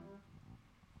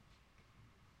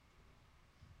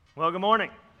Well, good morning.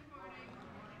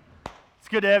 It's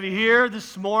good to have you here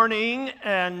this morning,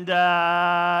 and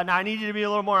now I need you to be a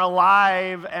little more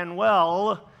alive and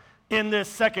well in this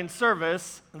second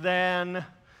service than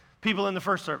people in the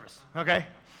first service, okay?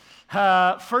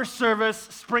 First service,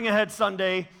 Spring Ahead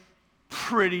Sunday,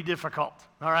 pretty difficult,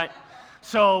 all right?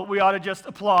 So we ought to just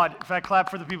applaud. In fact,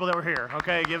 clap for the people that were here,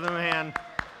 okay? Give them a hand.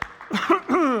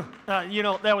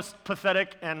 That was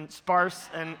pathetic and sparse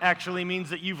and actually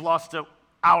means that you've lost an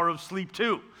hour of sleep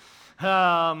too. It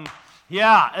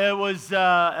was,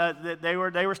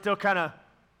 they were still kind of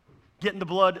getting the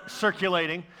blood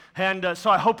circulating. And so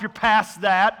I hope you're past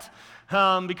that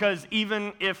because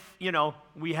even if,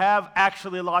 we have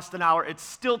actually lost an hour, it's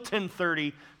still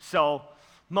 10:30. So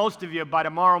most of you, by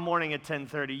tomorrow morning at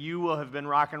 10:30, you will have been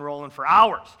rock and rolling for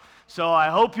hours. So I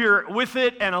hope you're with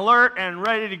it and alert and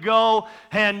ready to go.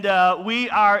 And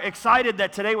we are excited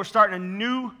that today we're starting a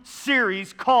new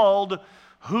series called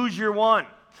Who's Your One?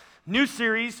 New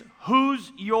series,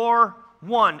 Who's Your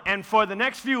One? And for the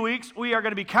next few weeks, we are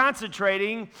going to be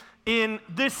concentrating in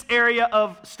this area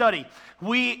of study.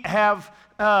 We have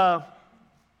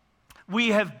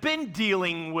been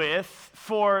dealing with,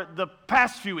 for the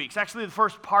past few weeks, actually the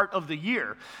first part of the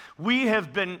year, we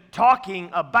have been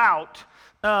talking about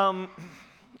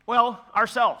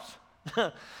ourselves.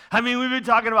 I mean, we've been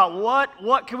talking about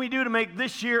what can we do to make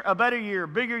this year a better year,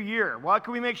 bigger year? What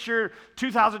can we make sure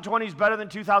 2020 is better than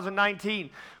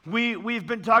 2019? We've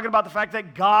been talking about the fact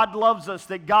that God loves us,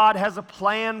 that God has a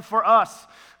plan for us,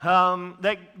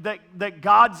 that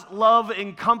God's love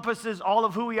encompasses all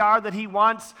of who we are, that He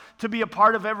wants to be a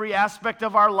part of every aspect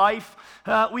of our life.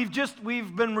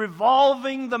 We've been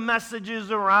revolving the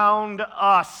messages around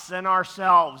us and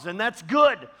ourselves, and that's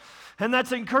good. And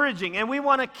that's encouraging. And we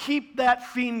want to keep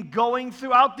that theme going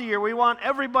throughout the year. We want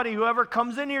everybody, whoever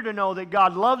comes in here, to know that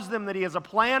God loves them, that He has a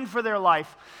plan for their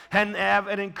life, and have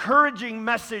an encouraging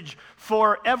message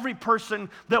for every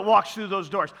person that walks through those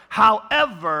doors.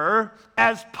 However,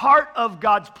 as part of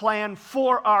God's plan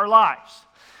for our lives,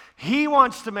 He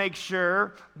wants to make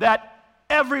sure that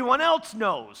everyone else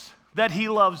knows that He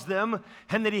loves them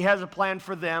and that He has a plan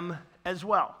for them as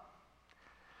well.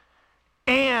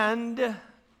 And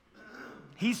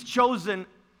He's chosen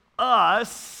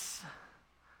us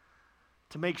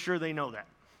to make sure they know that.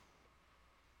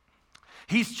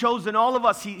 He's chosen all of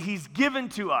us. He's given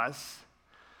to us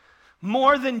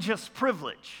more than just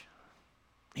privilege.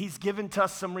 He's given to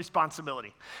us some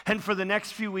responsibility. And for the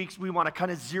next few weeks, we want to kind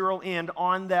of zero in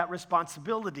on that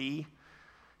responsibility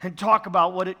and talk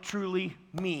about what it truly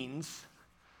means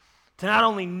to not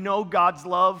only know God's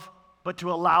love, but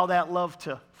to allow that love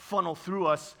to funnel through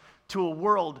us to a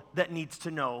world that needs to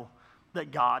know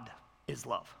that God is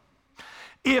love.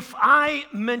 If I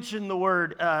mention the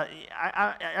word,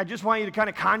 I just want you to kind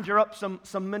of conjure up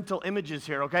some mental images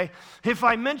here, okay? If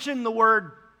I mention the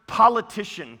word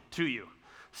politician to you,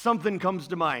 something comes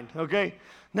to mind, okay?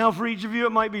 Now, for each of you,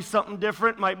 it might be something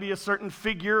different, might be a certain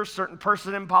figure, a certain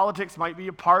person in politics, might be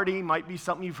a party, might be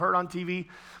something you've heard on TV.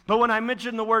 But when I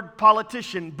mention the word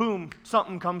politician, boom,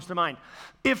 something comes to mind.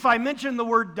 If I mention the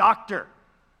word doctor,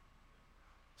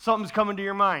 something's coming to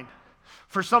your mind.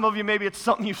 For some of you, maybe it's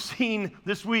something you've seen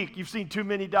this week. You've seen too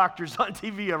many doctors on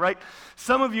TV, right?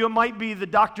 Some of you, it might be the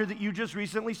doctor that you just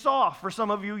recently saw. For some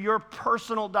of you, your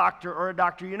personal doctor or a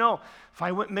doctor you know. If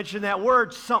I mention that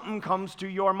word, something comes to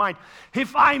your mind.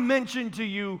 If I mention to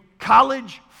you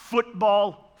college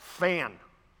football fan,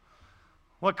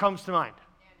 what comes to mind?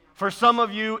 For some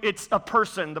of you, it's a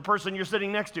person, the person you're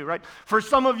sitting next to, right? For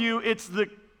some of you, it's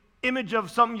the image of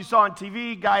something you saw on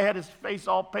TV. Guy had his face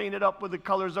all painted up with the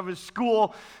colors of his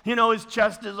school. His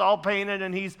chest is all painted,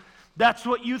 and that's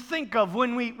what you think of.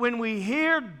 When we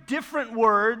hear different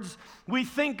words, we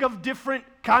think of different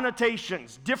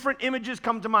connotations. Different images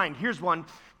come to mind. Here's one: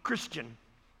 Christian.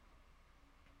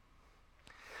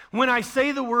 When I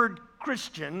say the word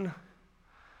Christian,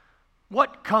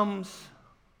 what comes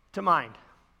to mind?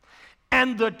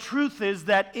 And the truth is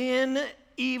that in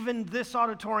even this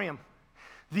auditorium,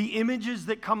 the images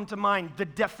that come to mind, the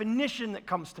definition that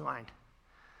comes to mind,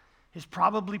 is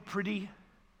probably pretty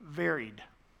varied.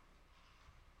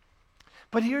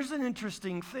 But here's an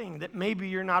interesting thing that maybe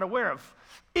you're not aware of.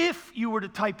 If you were to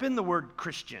type in the word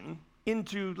Christian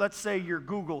into, let's say, your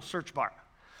Google search bar,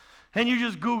 and you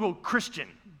just Google Christian,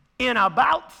 in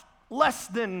about less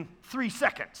than 3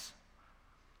 seconds,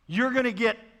 you're going to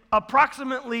get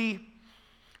approximately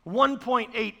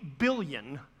 1.8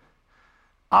 billion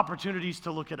opportunities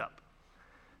to look it up.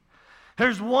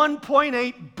 There's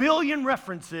 1.8 billion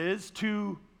references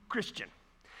to Christian.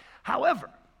 However,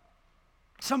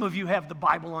 some of you have the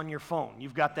Bible on your phone.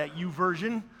 You've got that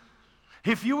YouVersion.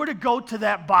 If you were to go to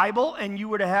that Bible and you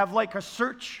were to have like a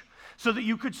search so that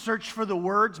you could search for the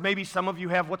words, maybe some of you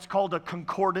have what's called a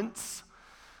concordance,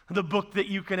 the book that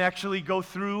you can actually go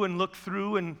through and look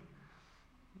through.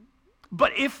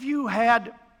 But if you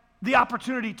had the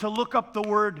opportunity to look up the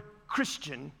word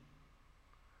Christian,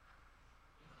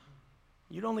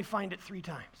 you'd only find it 3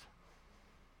 times.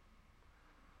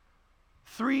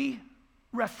 3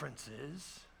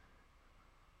 references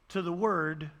to the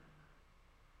word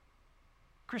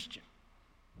Christian.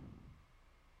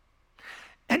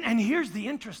 And here's the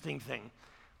interesting thing.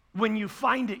 When you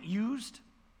find it used,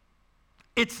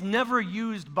 it's never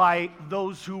used by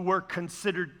those who were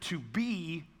considered to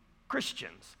be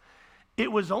Christians.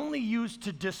 It was only used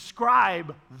to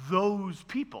describe those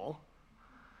people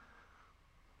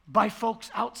by folks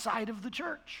outside of the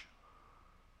church.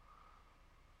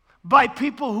 By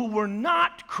people who were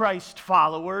not Christ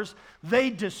followers, they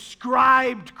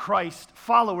described Christ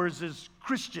followers as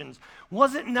Christians. It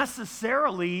wasn't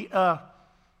necessarily a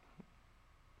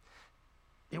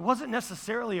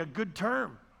good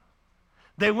term.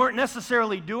 They weren't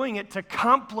necessarily doing it to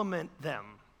compliment them.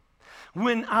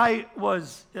 When I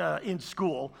was in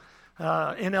school,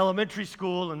 in elementary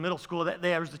school and middle school,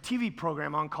 there was a TV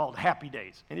program on called Happy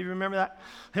Days. Any of you remember that?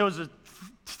 It was a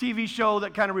TV show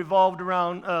that kind of revolved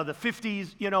around the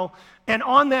 50s, you know. And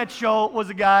on that show was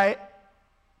a guy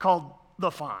called the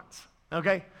Fonz,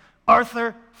 okay?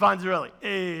 Arthur Fonzarelli.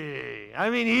 Hey, I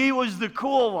mean, he was the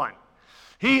cool one.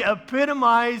 He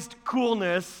epitomized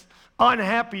coolness on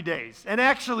Happy Days. And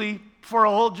actually, for a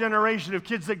whole generation of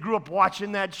kids that grew up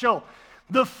watching that show,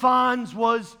 the Fonz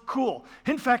was cool.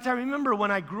 In fact, I remember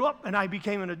when I grew up and I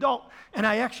became an adult, and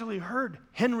I actually heard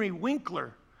Henry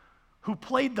Winkler, who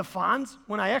played the Fonz,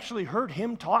 when I actually heard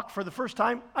him talk for the first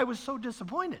time, I was so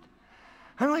disappointed.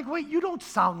 I'm like, wait, you don't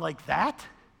sound like that.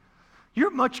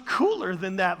 You're much cooler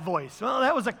than that voice. Well,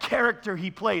 that was a character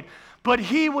he played, but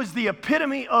he was the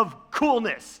epitome of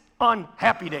coolness on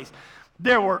Happy Days.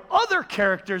 There were other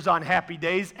characters on Happy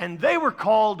Days, and they were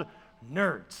called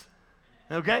nerds,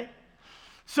 okay?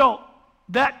 So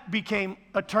that became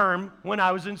a term when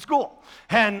I was in school.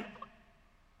 And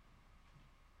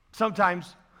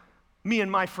sometimes me and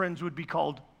my friends would be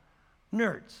called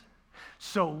nerds.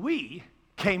 So we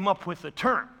came up with a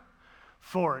term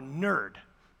for a nerd.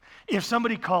 If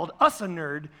somebody called us a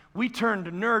nerd, we turned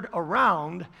nerd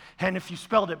around, and if you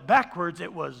spelled it backwards,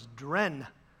 it was dren.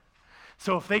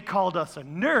 So if they called us a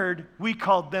nerd, we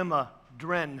called them a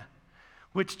dren,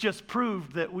 which just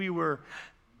proved that we were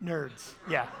nerds.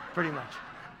 Yeah, pretty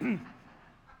much.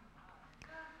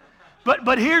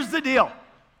 But here's the deal.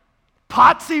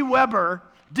 Potsy Weber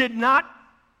did not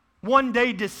one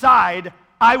day decide,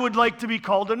 I would like to be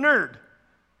called a nerd.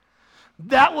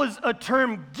 That was a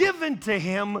term given to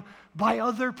him by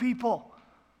other people.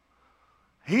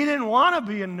 He didn't want to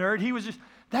be a nerd. He was just,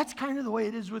 that's kind of the way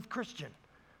it is with Christian.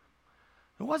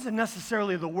 It wasn't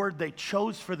necessarily the word they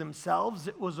chose for themselves.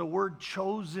 It was a word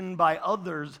chosen by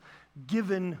others,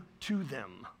 given to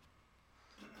them.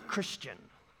 Christian.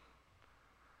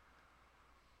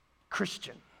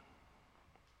 Christian.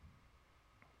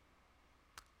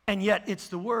 And yet it's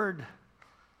the word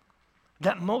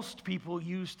that most people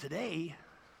use today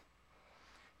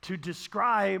to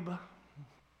describe,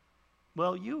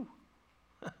 well, you.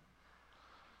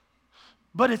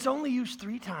 But it's only used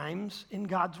 3 times in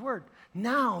God's word.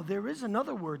 Now, there is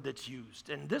another word that's used,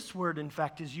 and this word, in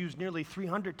fact, is used nearly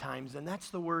 300 times, and that's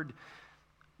the word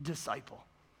disciple.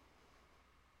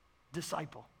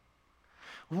 Disciple.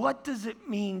 What does it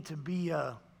mean to be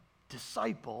a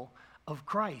disciple of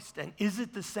Christ? And is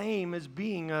it the same as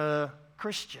being a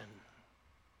Christian?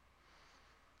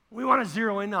 We want to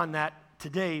zero in on that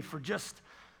today for just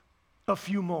a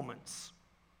few moments.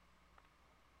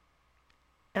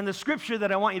 And the scripture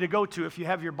that I want you to go to, if you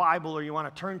have your Bible or you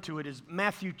want to turn to it, is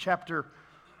Matthew chapter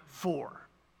 4.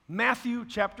 Matthew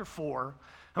chapter 4,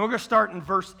 and we're going to start in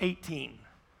verse 18.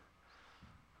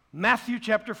 Matthew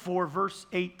chapter 4, verse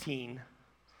 18.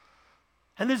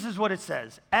 And this is what it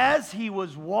says. As he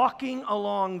was walking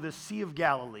along the Sea of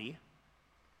Galilee,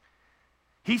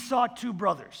 he saw 2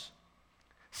 brothers,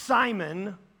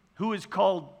 Simon, who is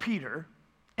called Peter,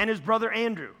 and his brother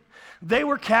Andrew. They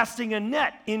were casting a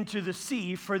net into the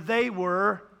sea, for they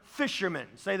were fishermen.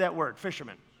 Say that word,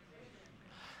 fishermen.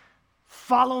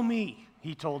 Follow me,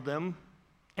 he told them,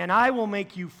 and I will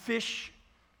make you fish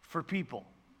for people.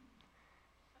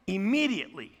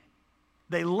 Immediately,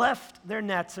 they left their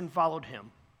nets and followed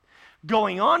him.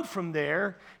 Going on from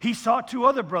there, he saw 2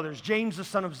 other brothers, James the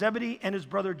son of Zebedee and his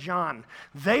brother John.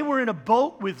 They were in a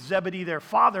boat with Zebedee, their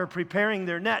father, preparing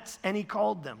their nets, and he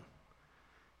called them.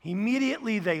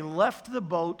 Immediately they left the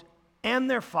boat and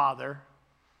their father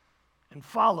and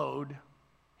followed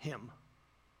him.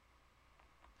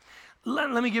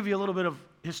 Let me give you a little bit of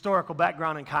historical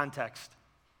background and context.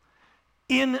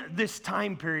 In this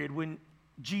time period when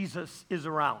Jesus is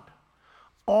around,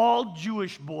 all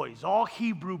Jewish boys, all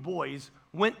Hebrew boys,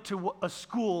 went to a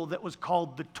school that was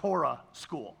called the Torah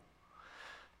school.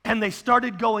 And they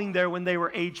started going there when they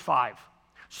were age 5.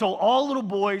 So all little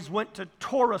boys went to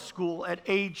Torah school at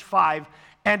age 5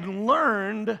 and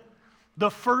learned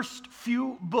the first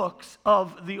few books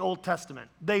of the Old Testament.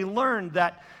 They learned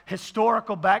that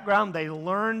historical background. They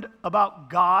learned about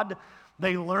God.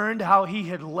 They learned how he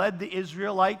had led the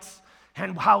Israelites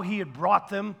and how he had brought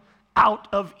them out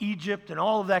of Egypt and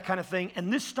all of that kind of thing.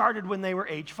 And this started when they were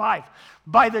age 5.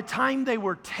 By the time they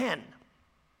were 10,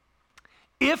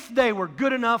 if they were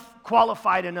good enough,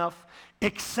 qualified enough,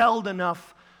 excelled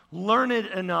enough, learned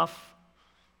enough,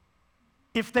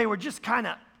 if they were just kind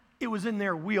of, it was in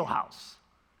their wheelhouse,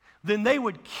 then they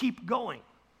would keep going.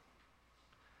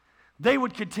 They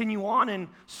would continue on in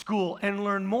school and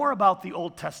learn more about the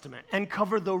Old Testament and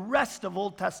cover the rest of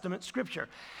Old Testament Scripture.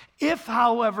 If,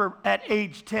 however, at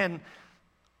age 10,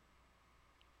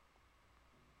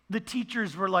 the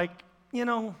teachers were like,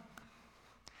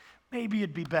 maybe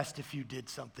it'd be best if you did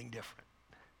something different.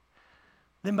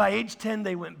 Then by age 10,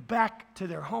 they went back to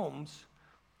their homes,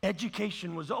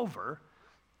 education was over,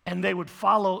 and they would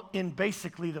follow in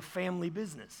basically the family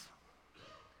business.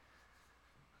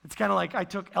 It's kind of like I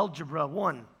took Algebra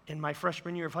 1 in my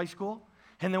freshman year of high school,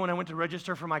 and then when I went to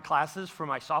register for my classes for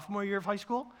my sophomore year of high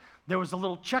school, there was a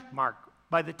little check mark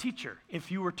by the teacher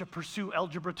if you were to pursue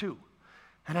Algebra 2.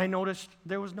 And I noticed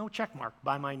there was no check mark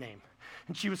by my name.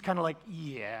 And she was kind of like,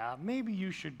 yeah, maybe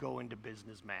you should go into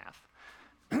business math.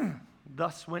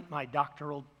 Thus went my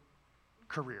doctoral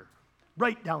career,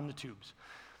 right down the tubes.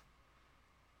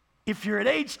 If you're at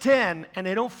age 10 and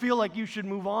they don't feel like you should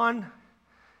move on,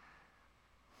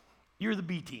 you're the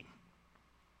B team.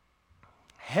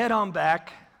 Head on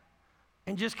back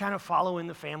and just kind of follow in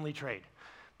the family trade.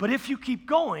 But if you keep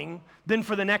going, then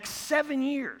for the next 7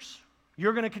 years,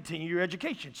 you're going to continue your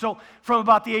education. So from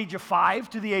about the age of 5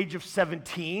 to the age of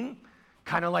 17,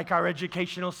 kind of like our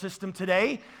educational system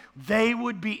today, they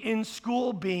would be in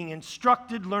school being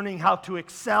instructed, learning how to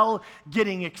excel,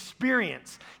 getting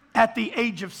experience. At the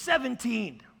age of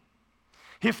 17,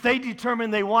 if they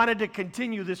determined they wanted to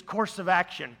continue this course of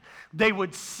action, they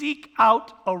would seek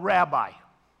out a rabbi.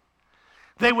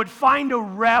 They would find a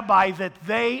rabbi that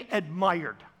they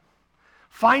admired.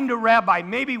 Find a rabbi,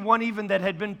 maybe one even that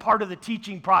had been part of the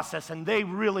teaching process, and they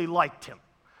really liked him.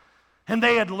 And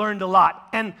they had learned a lot.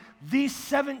 And these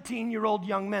 17-year-old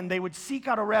young men, they would seek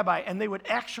out a rabbi, and they would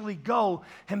actually go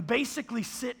and basically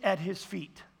sit at his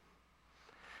feet.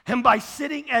 And by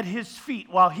sitting at his feet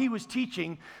while he was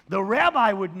teaching, the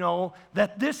rabbi would know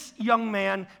that this young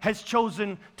man has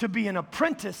chosen to be an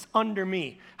apprentice under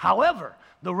me. However,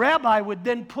 the rabbi would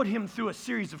then put him through a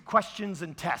series of questions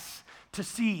and tests to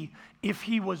see if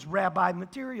he was rabbi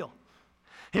material,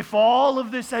 if all of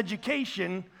this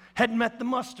education had met the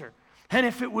muster, and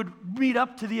if it would meet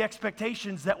up to the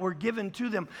expectations that were given to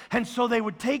them. And so they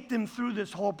would take them through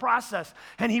this whole process,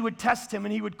 and he would test him,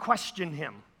 and he would question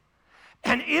him.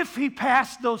 And if he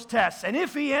passed those tests, and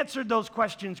if he answered those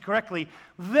questions correctly,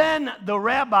 then the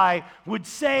rabbi would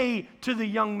say to the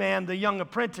young man, the young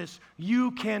apprentice,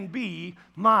 you can be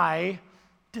my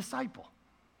disciple.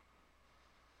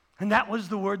 And that was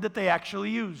the word that they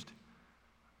actually used.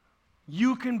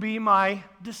 You can be my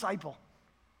disciple.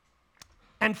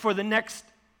 And for the next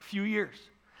few years,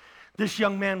 this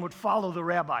young man would follow the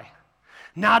rabbi.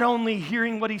 Not only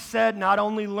hearing what he said, not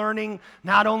only learning,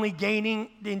 not only gaining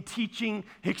in teaching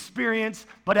experience,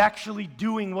 but actually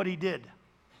doing what he did.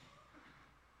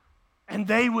 And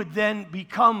they would then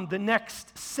become the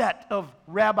next set of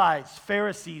rabbis,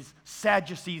 Pharisees,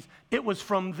 Sadducees. It was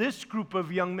from this group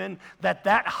of young men that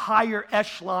higher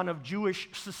echelon of Jewish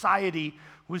society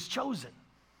was chosen.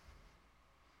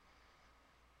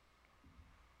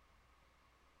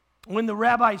 When the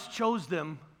rabbis chose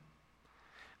them,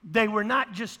 they were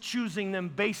not just choosing them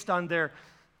based on their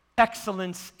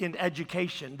excellence in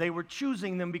education. They were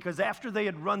choosing them because after they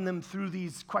had run them through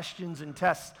these questions and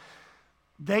tests,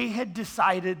 they had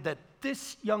decided that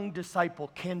this young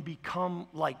disciple can become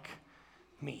like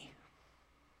me.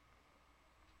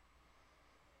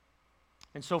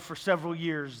 And so for several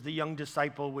years, the young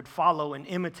disciple would follow and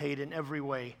imitate in every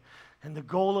way. And the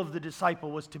goal of the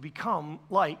disciple was to become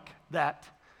like that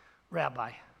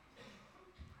rabbi.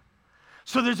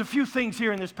 So there's a few things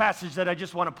here in this passage that I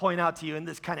just want to point out to you in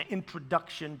this kind of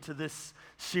introduction to this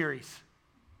series.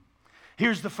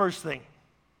 Here's the first thing.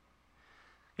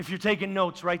 If you're taking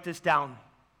notes, write this down.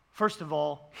 First of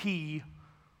all, he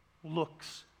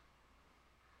looks.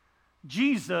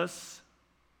 Jesus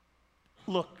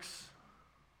looks.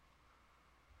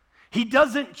 He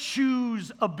doesn't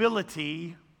choose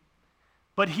ability,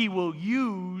 but he will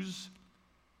use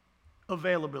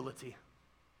availability.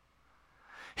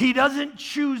 He doesn't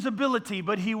choose ability,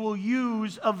 but he will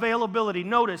use availability.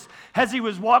 Notice, as he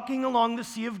was walking along the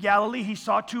Sea of Galilee, he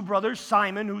saw two brothers,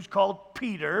 Simon, who's called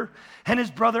Peter, and his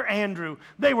brother Andrew.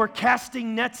 They were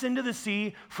casting nets into the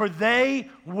sea, for they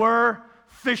were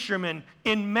fishermen.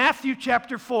 In Matthew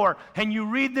chapter 4, and you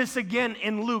read this again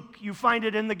in Luke, you find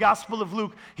it in the Gospel of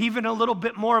Luke, even a little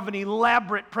bit more of an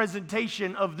elaborate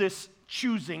presentation of this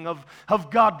choosing, of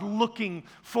God looking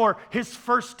for his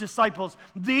first disciples.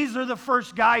 These are the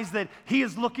first guys that he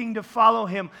is looking to follow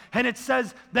him. And it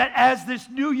says that as this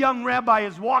new young rabbi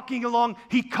is walking along,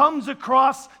 he comes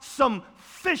across some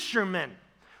fishermen,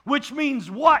 which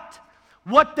means what?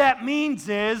 What that means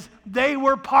is they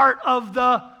were part of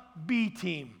the B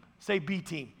team. Say B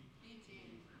team. B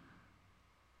team.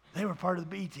 They were part of the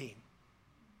B team.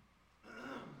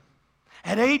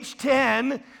 At age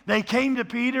 10, they came to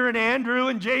Peter and Andrew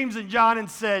and James and John and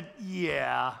said,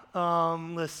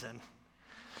 listen,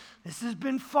 this has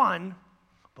been fun,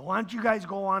 but why don't you guys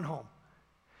go on home?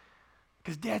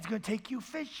 Because Dad's going to take you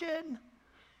fishing.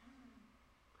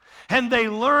 And they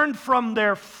learned from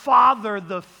their father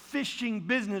the fishing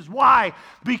business. Why?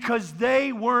 Because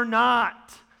they were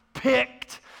not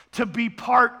picked to be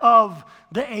part of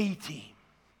the A team.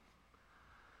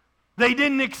 They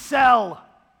didn't excel.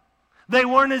 They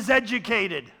weren't as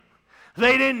educated.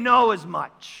 They didn't know as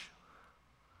much.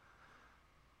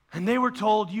 And they were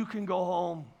told, you can go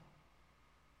home.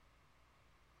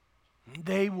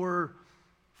 They were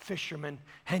fishermen.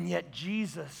 And yet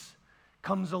Jesus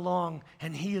comes along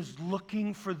and he is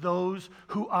looking for those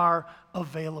who are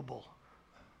available.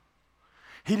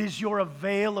 It is your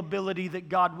availability that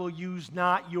God will use,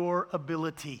 not your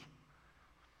ability.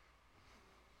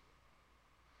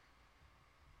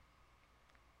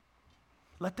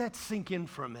 Let that sink in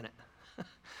for a minute.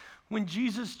 When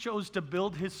Jesus chose to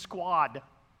build his squad,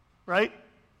 right?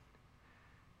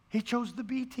 He chose the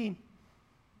B team.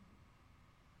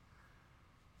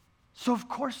 So of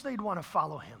course they'd want to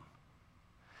follow him.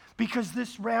 Because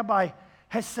this rabbi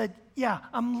has said, yeah,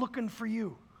 I'm looking for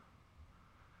you.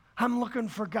 I'm looking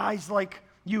for guys like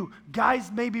you.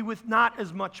 Guys maybe with not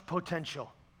as much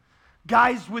potential.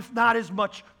 Guys with not as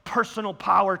much personal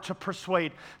power to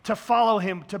persuade, to follow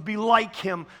him, to be like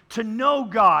him, to know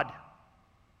God.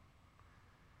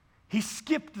 He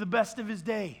skipped the best of his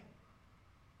day.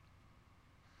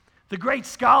 The great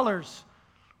scholars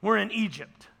were in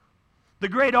Egypt. The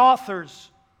great authors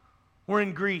were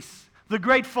in Greece. The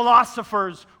great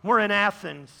philosophers were in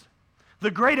Athens.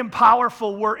 The great and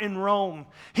powerful were in Rome.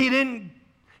 He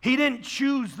didn't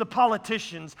choose the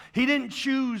politicians. He didn't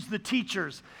choose the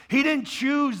teachers. He didn't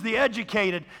choose the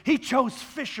educated. He chose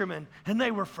fishermen, and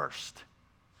they were first.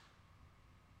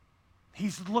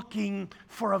 He's looking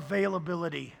for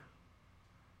availability.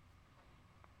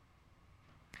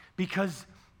 Because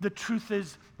the truth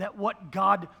is that what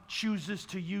God chooses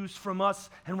to use from us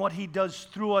and what he does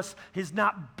through us is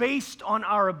not based on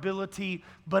our ability,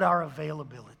 but our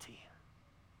availability.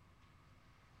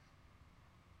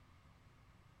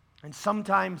 And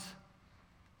sometimes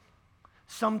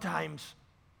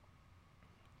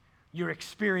your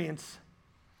experience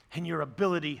and your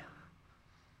ability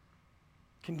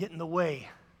can get in the way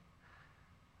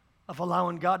of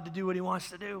allowing God to do what he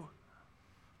wants to do.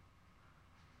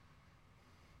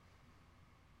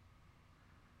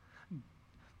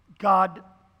 God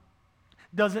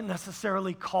doesn't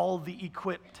necessarily call the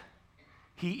equipped.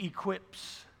 He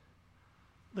equips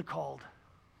the called.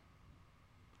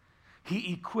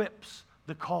 He equips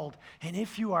the called. And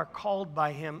if you are called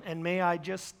by him, and may I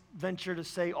just venture to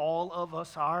say all of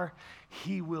us are,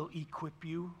 he will equip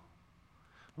you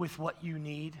with what you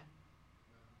need.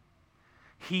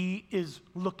 He is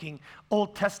looking.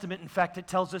 Old Testament, in fact, it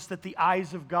tells us that the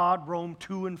eyes of God roam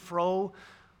to and fro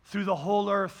through the whole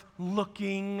earth,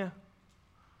 looking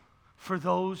for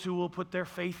those who will put their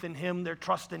faith in him, their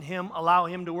trust in him, allow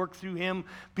him to work through him.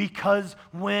 Because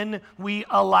when we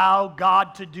allow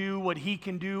God to do what he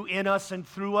can do in us and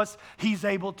through us, he's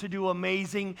able to do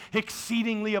amazing,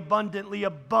 exceedingly abundantly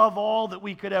above all that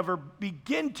we could ever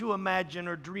begin to imagine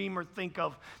or dream or think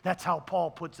of. That's how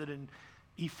Paul puts it in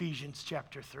Ephesians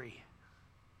chapter 3.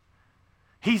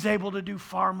 He's able to do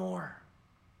far more.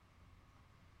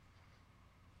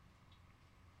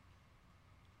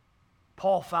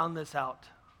 Paul found this out.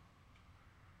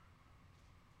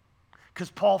 Because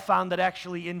Paul found that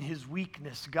actually in his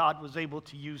weakness, God was able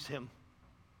to use him.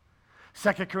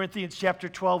 2 Corinthians chapter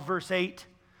 12, verse 8.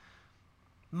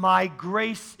 My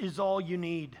grace is all you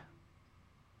need,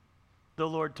 the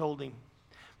Lord told him.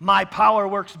 My power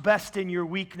works best in your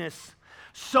weakness.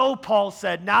 So Paul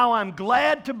said, now I'm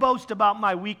glad to boast about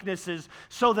my weaknesses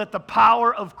so that the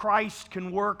power of Christ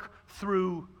can work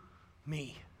through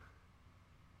me.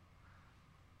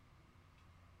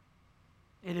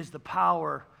 It is the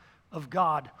power of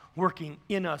God working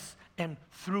in us and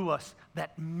through us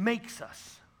that makes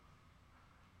us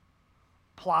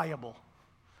pliable,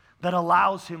 that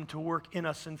allows him to work in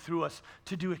us and through us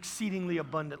to do exceedingly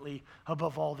abundantly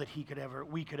above all that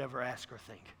we could ever ask or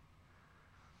think.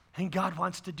 And God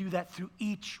wants to do that through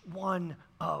each one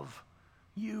of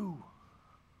you.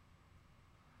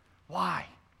 Why?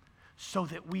 So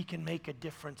that we can make a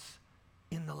difference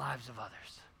in the lives of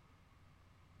others.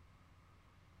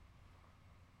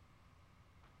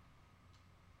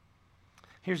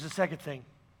 Here's the second thing.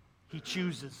 He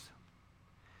chooses.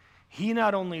 He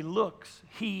not only looks,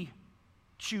 he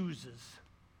chooses.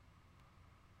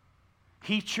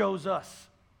 He chose us,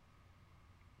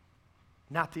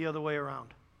 not the other way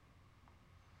around.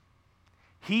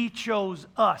 He chose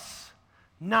us,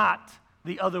 not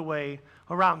the other way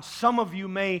around. Some of you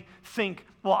may think,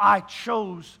 well, I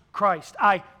chose Christ.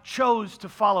 I chose to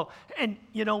follow. And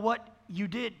you know what? You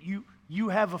did. You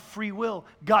have a free will.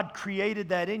 God created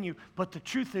that in you. But the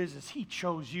truth is he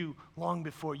chose you long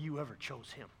before you ever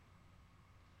chose him.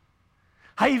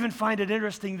 I even find it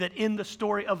interesting that in the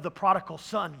story of the prodigal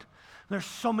son, there's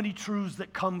so many truths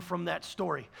that come from that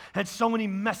story, and so many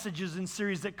messages and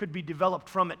series that could be developed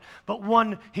from it. But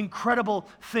one incredible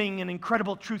thing, an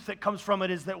incredible truth that comes from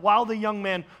it is that while the young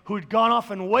man who had gone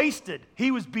off and wasted, he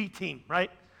was B team,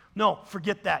 right? No,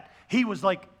 forget that. He was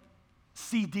like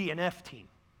C, D, and F team.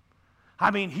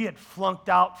 I mean, he had flunked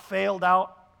out, failed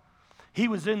out. He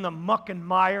was in the muck and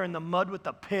mire and the mud with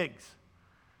the pigs.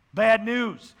 Bad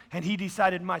news. And he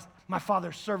decided, my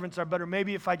father's servants are better.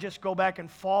 Maybe if I just go back and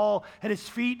fall at his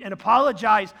feet and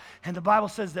apologize. And the Bible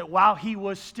says that while he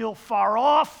was still far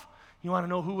off, you want to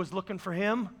know who was looking for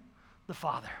him? The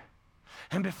father.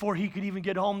 And before he could even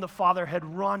get home, the father had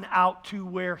run out to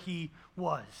where he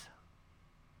was.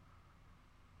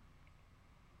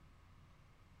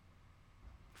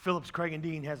 Phillips Craig and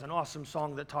Dean has an awesome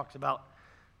song that talks about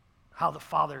how the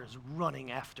Father is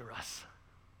running after us.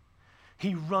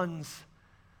 He runs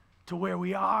to where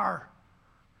we are.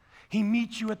 He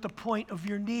meets you at the point of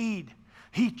your need.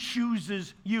 He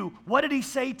chooses you. What did he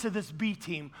say to this B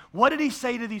team? What did he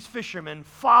say to these fishermen?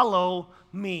 Follow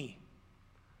me.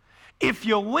 If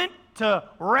you went to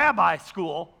rabbi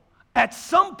school, at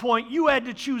some point you had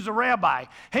to choose a rabbi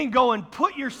and go and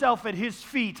put yourself at his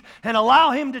feet and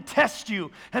allow him to test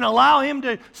you and allow him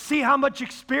to see how much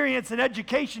experience and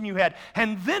education you had.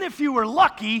 And then if you were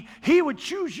lucky, he would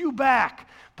choose you back.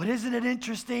 But isn't it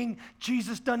interesting?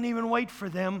 Jesus doesn't even wait for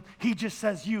them. He just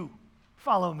says, you,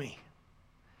 follow me.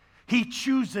 He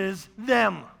chooses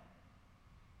them.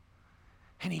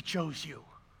 And he chose you.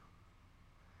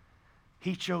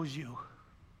 He chose you.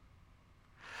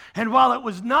 And while it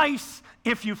was nice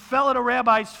if you fell at a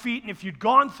rabbi's feet and if you'd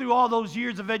gone through all those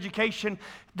years of education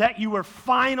that you were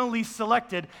finally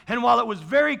selected, and while it was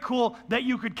very cool that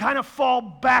you could kind of fall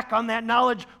back on that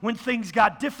knowledge when things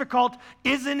got difficult,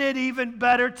 isn't it even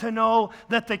better to know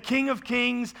that the King of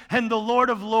Kings and the Lord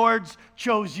of Lords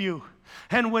chose you?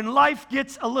 And when life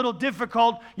gets a little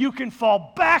difficult, you can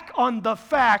fall back on the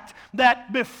fact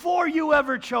that before you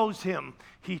ever chose him,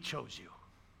 he chose you.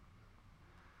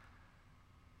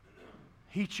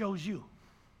 He chose you.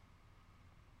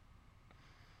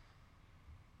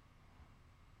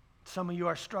 Some of you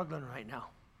are struggling right now.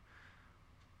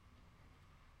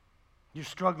 You're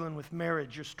struggling with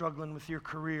marriage. You're struggling with your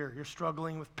career. You're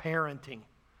struggling with parenting.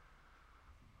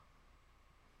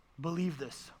 Believe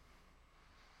this.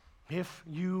 If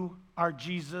you are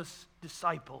Jesus'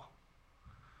 disciple,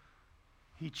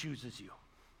 he chooses you.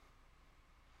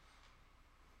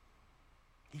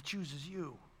 He chooses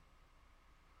you.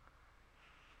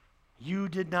 You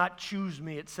did not choose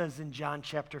me, it says in John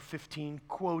chapter 15,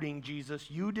 quoting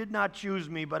Jesus. You did not choose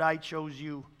me, but I chose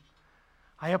you.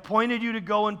 I appointed you to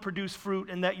go and produce fruit,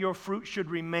 and that your fruit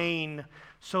should remain,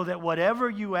 so that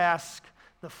whatever you ask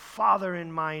the Father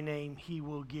in my name, he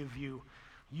will give you.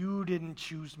 You didn't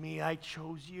choose me, I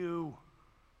chose you.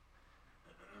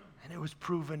 And it was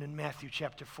proven in Matthew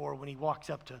chapter 4 when he walks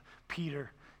up to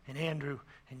Peter and Andrew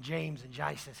and James and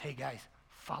John. He says, hey guys,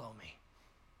 follow me.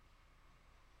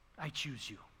 I choose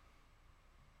you.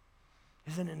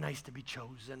 Isn't it nice to be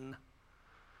chosen?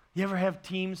 You ever have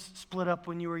teams split up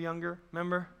when you were younger?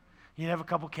 Remember? You'd have a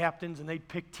couple captains, and they'd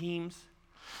pick teams.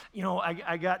 You know,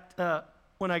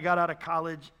 when I got out of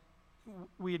college,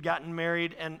 we had gotten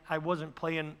married, and I wasn't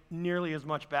playing nearly as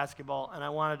much basketball, and I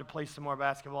wanted to play some more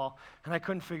basketball, and I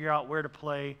couldn't figure out where to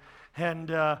play.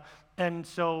 And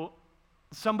so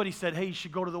somebody said, hey, you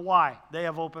should go to the Y. They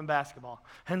have open basketball.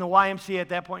 And the YMCA at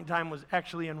that point in time was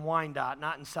actually in Wyandotte,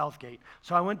 not in Southgate.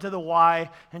 So I went to the Y,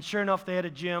 and sure enough, they had a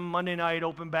gym, Monday night,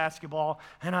 open basketball.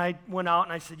 And I went out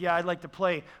and I said, yeah, I'd like to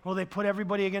play. Well, they put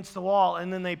everybody against the wall,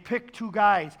 and then they picked two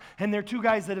guys. And they're two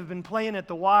guys that have been playing at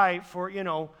the Y for,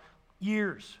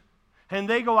 years. And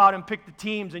they go out and pick the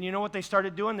teams. And you know what they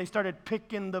started doing? They started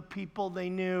picking the people they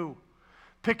knew.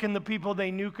 Picking the people they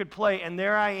knew could play. And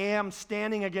there I am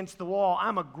standing against the wall.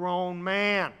 I'm a grown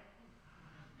man.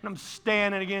 And I'm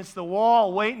standing against the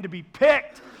wall waiting to be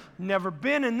picked. Never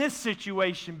been in this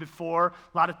situation before.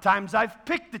 A lot of times I've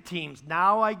picked the teams.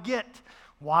 Now I get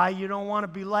why you don't want to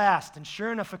be last. And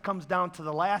sure enough, it comes down to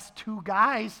the last two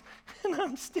guys. And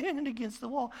I'm standing against the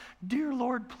wall. Dear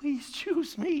Lord, please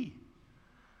choose me.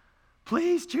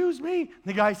 Please choose me.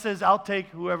 The guy says, I'll take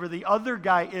whoever the other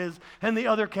guy is. And the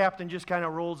other captain just kind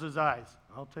of rolls his eyes.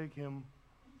 I'll take him.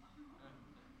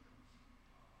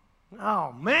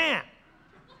 Oh, man.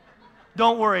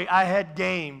 Don't worry, I had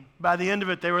game. By the end of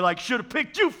it, they were like, should have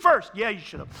picked you first. Yeah, you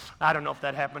should have. I don't know if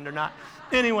that happened or not.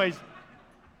 Anyways,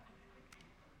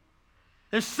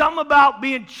 there's something about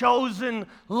being chosen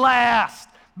last.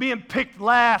 Being picked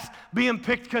last, being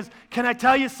picked, because can I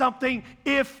tell you something?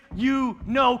 If you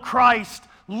know Christ,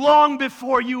 long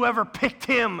before you ever picked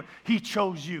him, he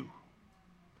chose you.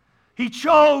 He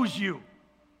chose you.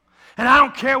 And I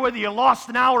don't care whether you lost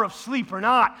an hour of sleep or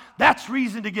not, that's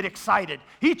reason to get excited.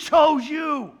 He chose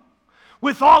you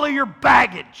with all of your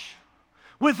baggage,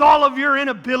 with all of your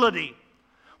inability,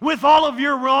 with all of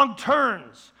your wrong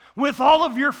turns, with all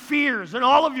of your fears and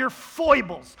all of your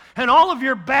foibles and all of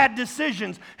your bad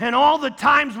decisions and all the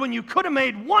times when you could have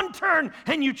made one turn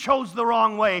and you chose the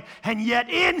wrong way. And yet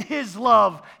in his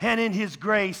love and in his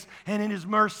grace and in his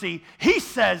mercy, he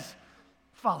says,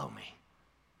 follow me.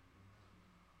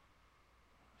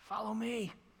 Follow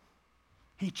me.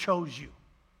 He chose you.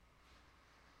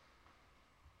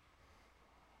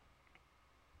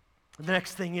 The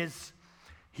next thing is,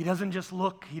 he doesn't just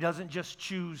look, he doesn't just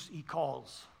choose, he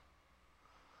calls.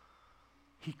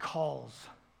 He calls.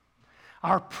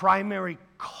 Our primary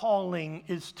calling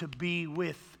is to be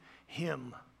with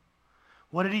him.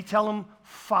 What did he tell them?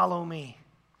 Follow me.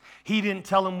 He didn't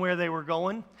tell them where they were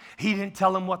going. He didn't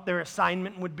tell them what their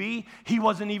assignment would be. He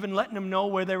wasn't even letting them know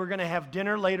where they were going to have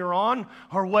dinner later on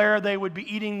or where they would be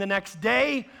eating the next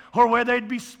day or where they'd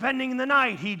be spending the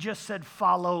night. He just said,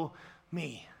 follow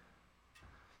me.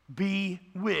 Be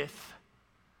with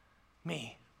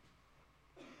me.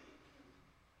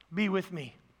 Be with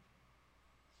me.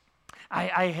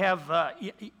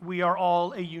 We are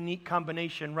all a unique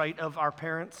combination, right, of our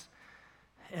parents.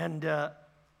 And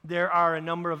there are a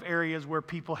number of areas where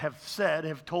people have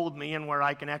told me, and where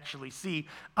I can actually see,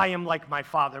 I am like my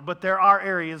father. But there are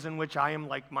areas in which I am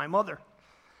like my mother.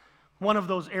 One of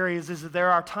those areas is that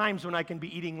there are times when I can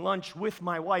be eating lunch with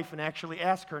my wife and actually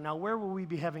ask her, now where will we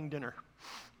be having dinner?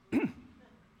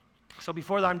 So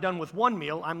before I'm done with one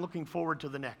meal, I'm looking forward to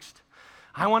the next.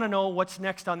 I want to know what's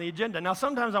next on the agenda. Now,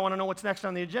 sometimes I want to know what's next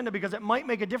on the agenda because it might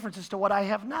make a difference as to what I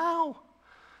have now.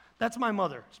 That's my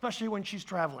mother, especially when she's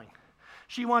traveling.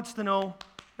 She wants to know,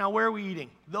 now, where are we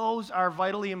eating? Those are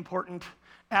vitally important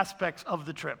aspects of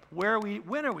the trip.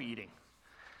 When are we eating?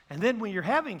 And then when you're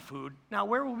having food, now,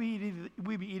 where will we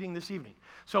be eating this evening?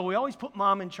 So we always put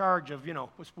Mom in charge of,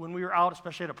 when we were out,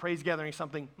 especially at a praise gathering or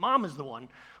something, Mom is the one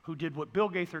who did what Bill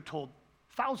Gaither told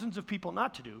thousands of people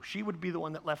not to do. She would be the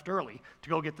one that left early to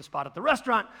go get the spot at the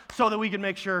restaurant so that we could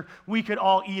make sure we could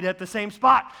all eat at the same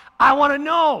spot. I want to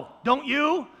know, don't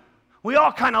you? We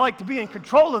all kind of like to be in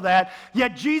control of that.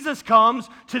 Yet Jesus comes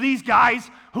to these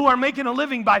guys who are making a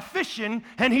living by fishing,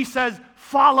 and he says,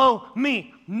 follow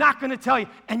me. Not going to tell you.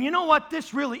 And you know what?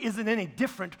 This really isn't any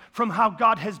different from how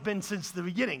God has been since the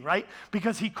beginning, right?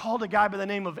 Because he called a guy by the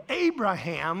name of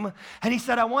Abraham, and he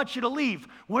said, I want you to leave.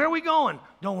 Where are we going?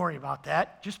 Don't worry about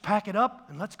that. Just pack it up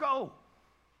and let's go.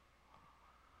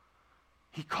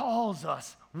 He calls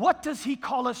us. What does he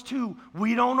call us to?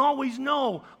 We don't always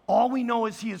know. All we know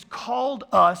is he has called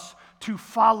us to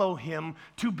follow him,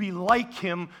 to be like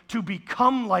him, to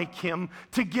become like him,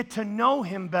 to get to know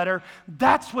him better.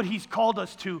 That's what he's called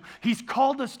us to. He's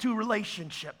called us to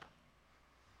relationship.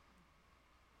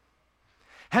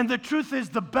 And the truth is,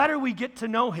 the better we get to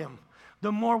know him,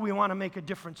 the more we want to make a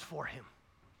difference for him.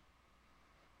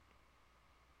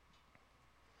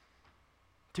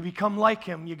 To become like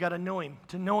him, you got to know him.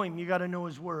 To know him, you got to know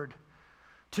his word.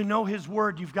 To know His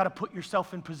Word, you've got to put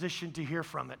yourself in position to hear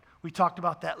from it. We talked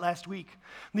about that last week.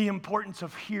 The importance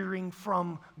of hearing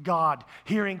from God,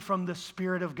 hearing from the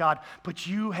Spirit of God. But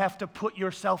you have to put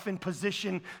yourself in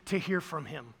position to hear from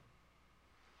Him.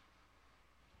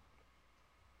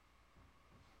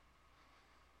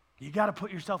 You got to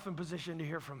put yourself in position to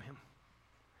hear from Him.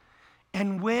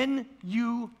 And when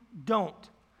you don't,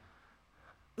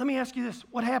 let me ask you this.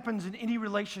 What happens in any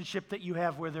relationship that you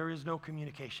have where there is no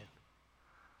communication?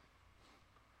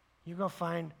 You're going to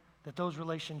find that those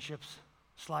relationships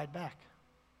slide back.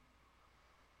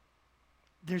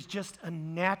 There's just a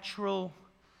natural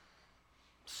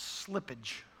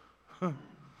slippage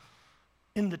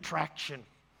in the traction.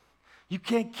 You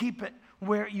can't keep it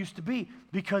where it used to be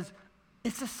because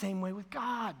it's the same way with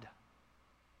God.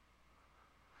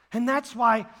 And that's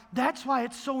why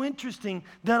it's so interesting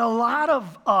that a lot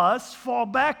of us fall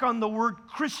back on the word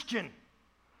Christian.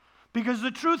 Because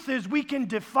the truth is, we can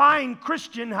define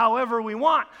Christian however we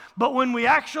want. But when we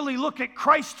actually look at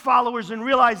Christ followers and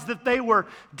realize that they were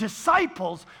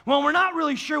disciples, well, we're not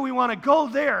really sure we want to go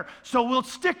there. So we'll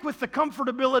stick with the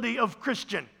comfortability of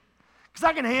Christian. Because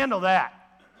I can handle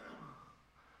that.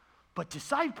 But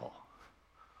disciple,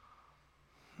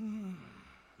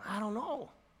 I don't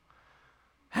know.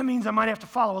 That means I might have to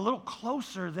follow a little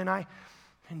closer than I.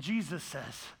 And Jesus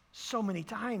says so many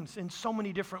times in so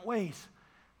many different ways.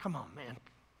 Come on, man.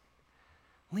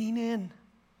 Lean in.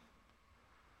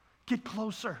 Get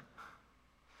closer.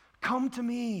 Come to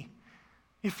me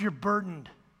if you're burdened.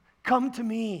 Come to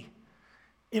me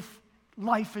if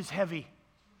life is heavy.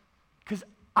 Because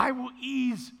I will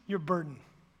ease your burden.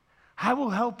 I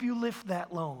will help you lift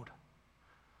that load.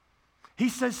 He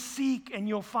says, seek and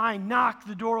you'll find. Knock,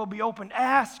 the door will be opened.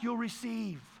 Ask, you'll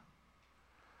receive.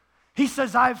 He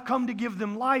says, I've come to give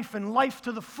them life and life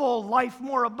to the full, life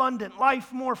more abundant,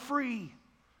 life more free.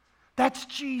 That's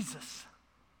Jesus.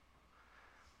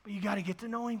 But you got to get to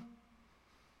know Him.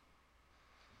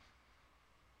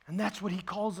 And that's what He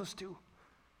calls us to.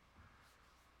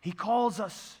 He calls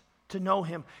us to know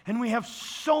Him. And we have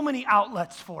so many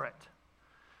outlets for it.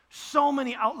 So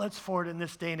many outlets for it in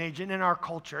this day and age and in our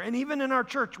culture. And even in our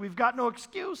church, we've got no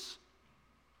excuse.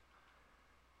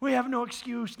 We have no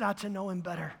excuse not to know Him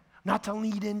better. Not to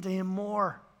lead into Him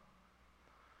more.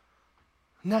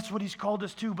 And that's what He's called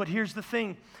us to. But here's the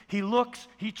thing. He looks,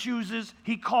 He chooses,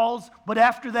 He calls, but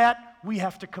after that, we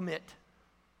have to commit.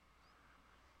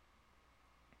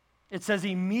 It says,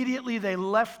 immediately they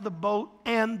left the boat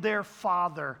and their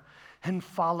father and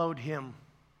followed Him.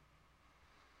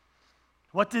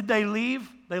 What did they leave?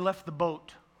 They left the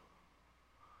boat.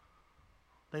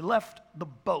 They left the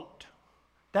boat.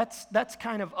 That's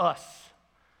kind of us.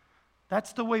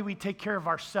 That's the way we take care of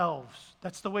ourselves.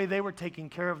 That's the way they were taking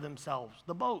care of themselves.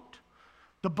 The boat.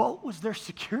 The boat was their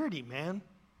security, man.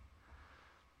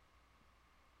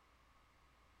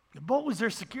 The boat was their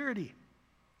security.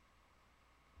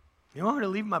 You want me to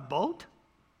leave my boat?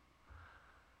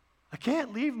 I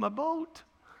can't leave my boat.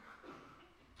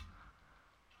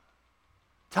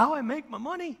 It's how I make my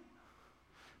money.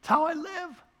 It's how I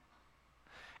live.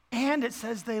 And it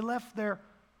says they left their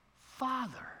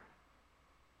father.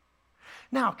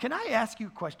 Now, can I ask you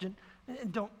a question?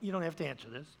 And you don't have to answer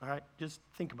this, all right? Just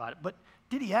think about it. But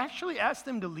did He actually ask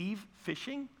them to leave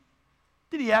fishing?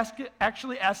 Did He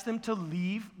actually ask them to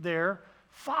leave their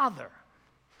father?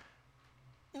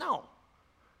 No.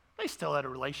 They still had a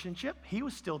relationship. He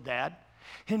was still dad.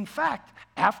 In fact,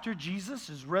 after Jesus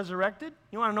is resurrected,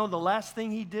 you want to know the last thing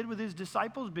He did with His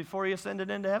disciples before He ascended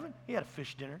into heaven? He had a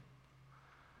fish dinner.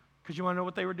 Because you want to know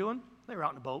what they were doing? They were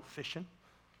out in a boat fishing.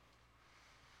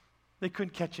 They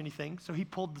couldn't catch anything, so He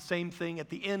pulled the same thing at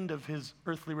the end of His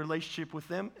earthly relationship with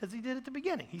them as He did at the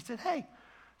beginning. He said, hey,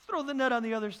 throw the net on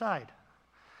the other side.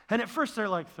 And at first they're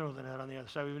like, throw the net on the other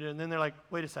side. And then they're like,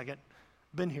 wait a second,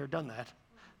 been here, done that.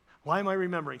 Why am I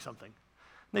remembering something?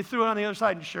 And they threw it on the other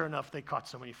side, and sure enough, they caught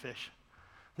so many fish.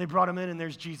 They brought Him in, and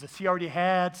there's Jesus. He already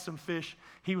had some fish.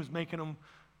 He was making them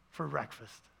for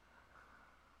breakfast.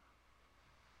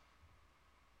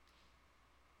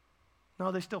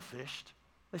 No, they still fished.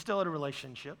 They still had a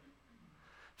relationship.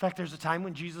 In fact, there's a time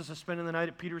when Jesus is spending the night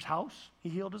at Peter's house. He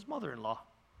healed his mother-in-law.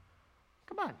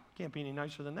 Come on, can't be any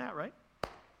nicer than that, right?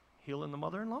 Healing the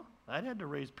mother-in-law? That had to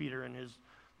raise Peter in his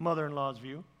mother-in-law's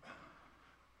view.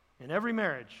 In every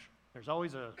marriage, there's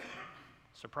always a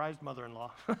surprised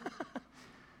mother-in-law.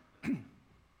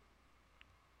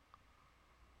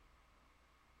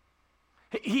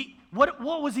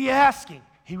 What was He asking?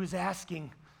 He was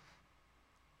asking,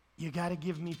 you got to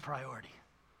give me priority.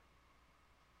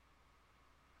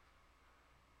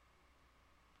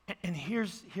 And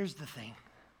here's the thing.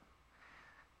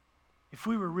 If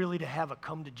we were really to have a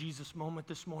come to Jesus moment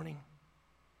this morning,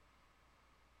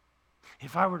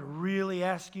 if I were to really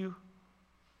ask you,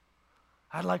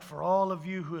 I'd like for all of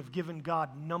you who have given God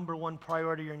number one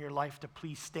priority in your life to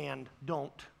please stand.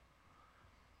 Don't.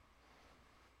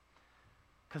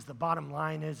 Because the bottom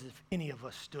line is, if any of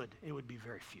us stood, it would be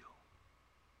very few.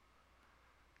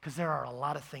 Because there are a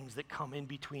lot of things that come in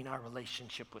between our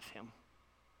relationship with Him.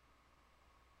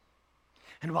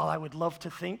 And while I would love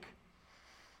to think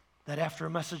that after a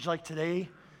message like today,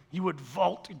 you would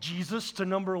vault Jesus to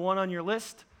number one on your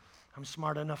list, I'm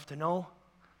smart enough to know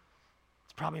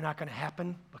it's probably not going to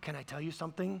happen. But can I tell you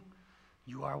something?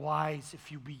 You are wise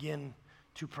if you begin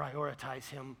to prioritize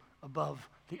Him above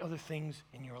the other things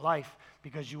in your life,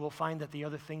 because you will find that the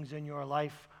other things in your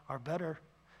life are better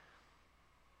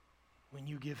when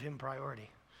you give Him priority.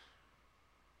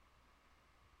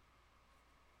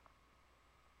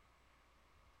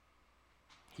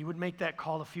 He would make that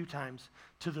call a few times.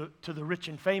 To the rich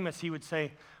and famous, He would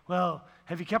say, well,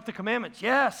 have you kept the commandments?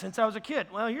 Yeah, since I was a kid.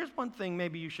 Well, here's one thing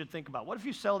maybe you should think about. What if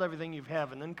you sold everything you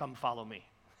have and then come follow me?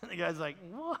 And the guy's like,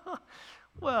 what?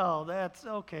 Well, that's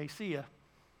okay, see ya.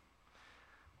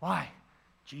 Why?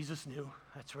 Jesus knew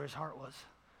that's where his heart was.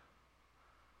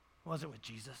 It wasn't with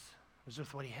Jesus. It was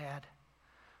with what He had.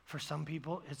 For some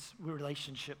people, it's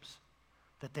relationships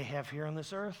that they have here on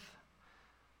this earth.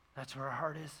 That's where our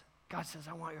heart is. God says,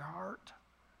 I want your heart.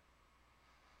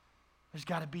 There's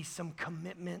got to be some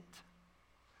commitment.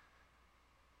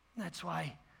 And that's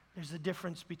why there's a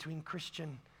difference between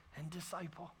Christian and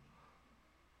disciple.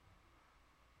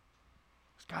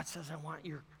 God says, I want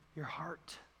your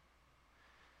heart.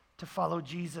 To follow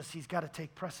Jesus, He's got to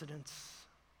take precedence.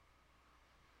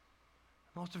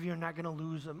 Most of you are not going to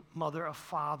lose a mother, a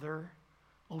father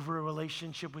over a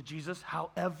relationship with Jesus.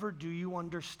 However, do you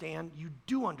understand,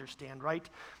 right,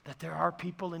 that there are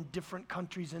people in different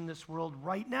countries in this world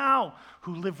right now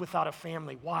who live without a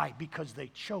family. Why? Because they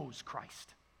chose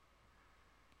Christ.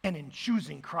 And in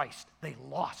choosing Christ, they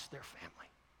lost their family.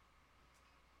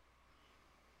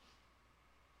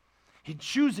 In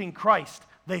choosing Christ,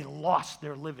 they lost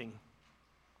their living.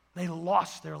 They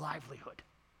lost their livelihood.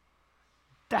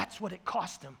 That's what it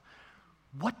cost them.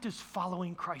 What does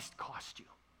following Christ cost you?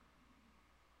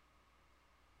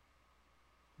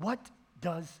 What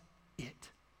does it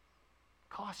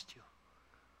cost you?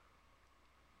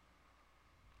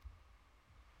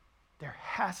 There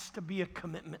has to be a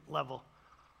commitment level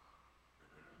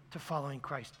to following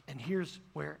Christ. And here's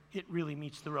where it really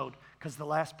meets the road, because the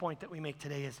last point that we make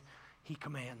today is He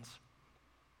commands.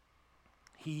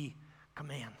 He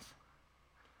commands.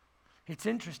 It's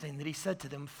interesting that He said to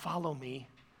them, follow me,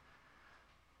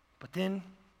 but then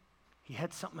He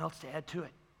had something else to add to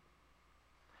it.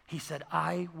 He said,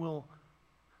 I will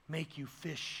make you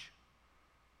fish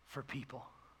for people.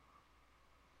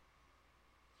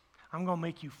 I'm going to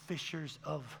make you fishers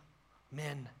of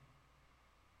men.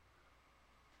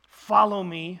 Follow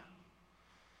me,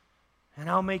 and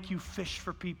I'll make you fish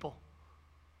for people.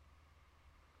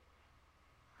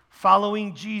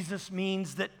 Following Jesus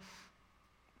means that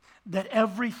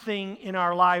everything in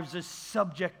our lives is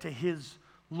subject to His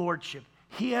lordship.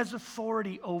 He has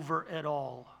authority over it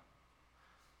all.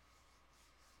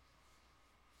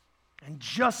 And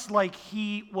just like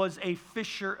He was a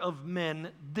fisher of men,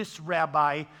 this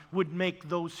rabbi would make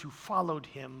those who followed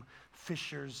Him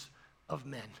fishers of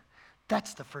men.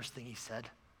 That's the first thing He said.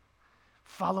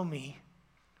 Follow me.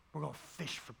 We're going to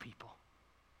fish for people.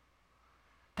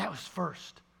 That was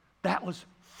first. That was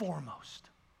foremost.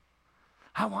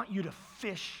 I want you to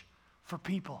fish for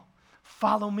people.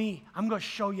 Follow me. I'm going to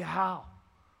show you how.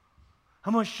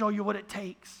 I'm going to show you what it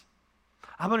takes.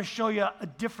 I'm going to show you a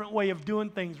different way of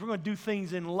doing things. We're going to do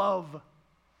things in love.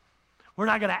 We're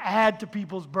not going to add to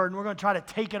people's burden. We're going to try to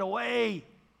take it away.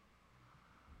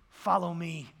 Follow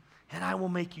me, and I will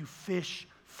make you fish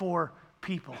for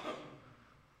people.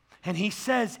 And He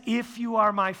says, if you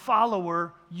are my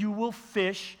follower, you will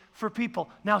fish for people.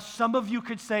 Now, some of you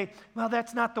could say, well,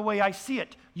 that's not the way I see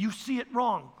it. You see it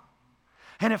wrong.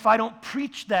 And if I don't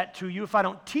preach that to you, if I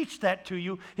don't teach that to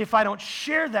you, if I don't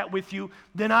share that with you,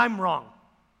 then I'm wrong.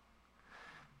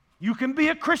 You can be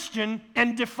a Christian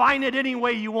and define it any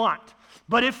way you want.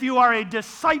 But if you are a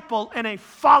disciple and a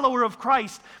follower of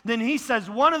Christ, then He says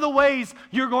one of the ways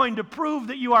you're going to prove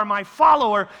that you are my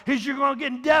follower is you're going to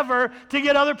endeavor to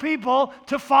get other people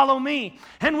to follow me.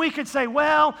 And we could say,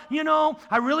 well,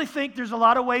 I really think there's a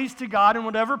lot of ways to God and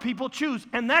whatever people choose,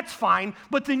 and that's fine,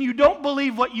 but then you don't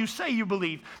believe what you say you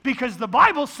believe. Because the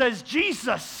Bible says,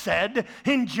 Jesus said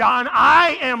in John,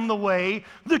 I am the way,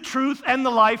 the truth, and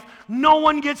the life. No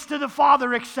one gets to the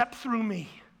Father except through me.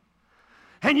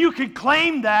 And you can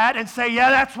claim that and say,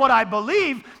 yeah, that's what I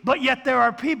believe, but yet there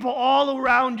are people all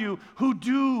around you who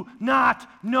do not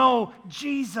know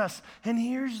Jesus. And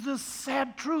here's the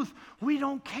sad truth. We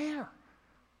don't care.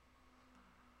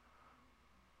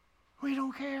 We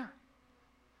don't care.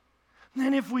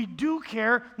 And if we do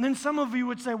care, then some of you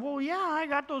would say, well, yeah, I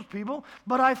got those people,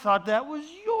 but I thought that was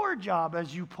your job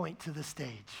as you point to the stage.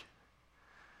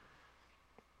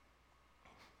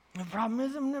 The problem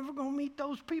is I'm never going to meet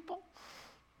those people.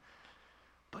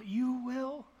 But you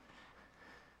will.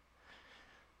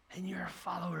 And you're a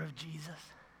follower of Jesus.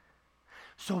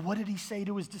 So what did he say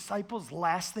to his disciples?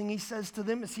 Last thing he says to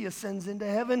them as he ascends into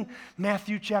heaven,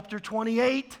 Matthew chapter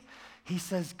 28. He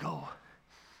says, go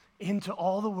into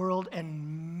all the world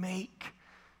and make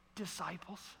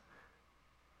disciples.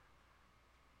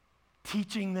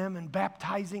 Teaching them and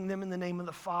baptizing them in the name of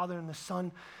the Father and the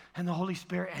Son and the Holy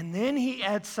Spirit. And then he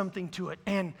adds something to it.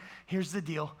 And here's the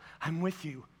deal. I'm with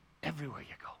you everywhere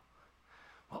you go.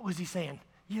 What was he saying?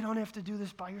 You don't have to do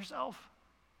this by yourself.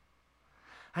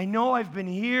 I know I've been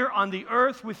here on the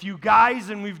earth with you guys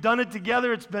and we've done it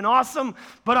together. It's been awesome.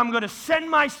 But I'm going to send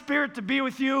my Spirit to be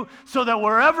with you so that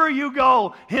wherever you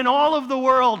go in all of the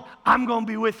world, I'm going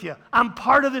to be with you. I'm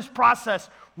part of this process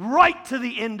right to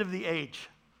the end of the age.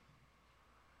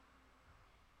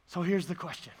 So here's the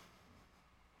question.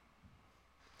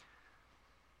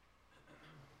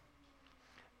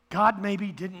 God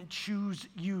maybe didn't choose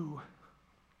you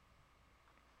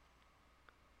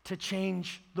to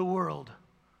change the world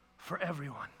for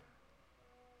everyone.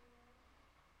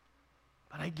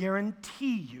 But I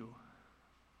guarantee you,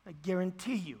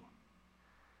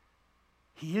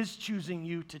 he is choosing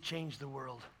you to change the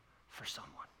world for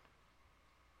someone.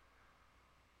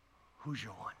 Who's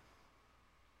your one?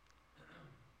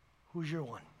 Who's your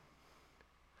one?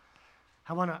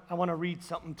 I want to read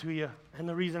something to you, and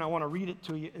the reason I want to read it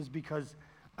to you is because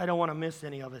I don't want to miss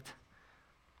any of it.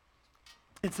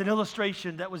 It's an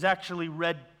illustration that was actually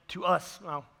read to us.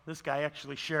 Well, this guy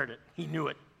actually shared it. He knew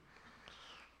it.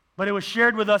 But it was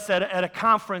shared with us at a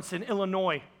conference in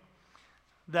Illinois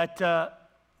that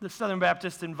the Southern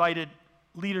Baptist invited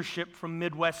leadership from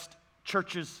Midwest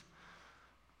churches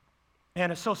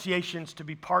and associations to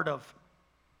be part of.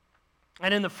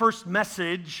 And in the first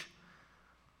message,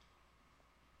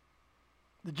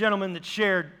 the gentleman that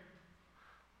shared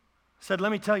said,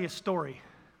 let me tell you a story.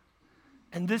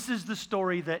 And this is the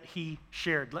story that he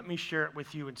shared. Let me share it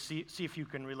with you and see if you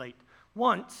can relate.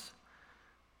 Once,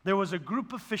 there was a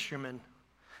group of fishermen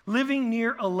living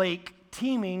near a lake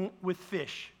teeming with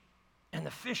fish, and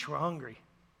the fish were hungry.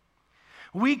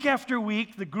 Week after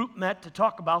week, the group met to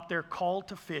talk about their call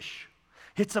to fish,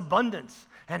 its abundance,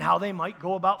 and how they might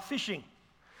go about fishing.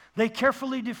 They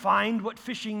carefully defined what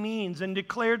fishing means and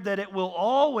declared that it will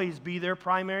always be their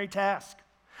primary task.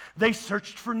 They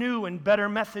searched for new and better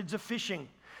methods of fishing.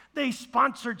 They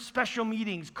sponsored special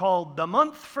meetings called the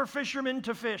Month for Fishermen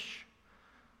to Fish.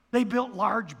 They built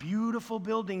large, beautiful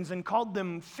buildings and called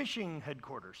them fishing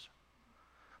headquarters.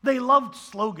 They loved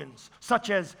slogans such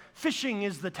as, fishing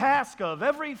is the task of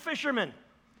every fisherman.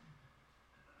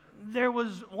 There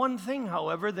was one thing,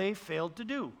 however, they failed to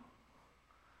do.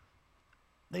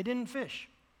 They didn't fish.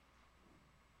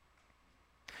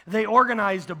 They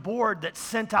organized a board that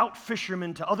sent out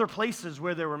fishermen to other places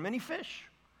where there were many fish.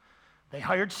 They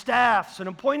hired staffs and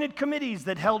appointed committees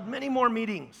that held many more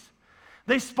meetings.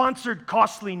 They sponsored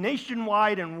costly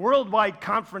nationwide and worldwide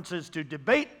conferences to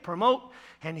debate, promote,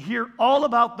 and hear all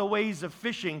about the ways of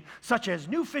fishing, such as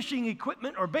new fishing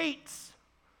equipment or baits.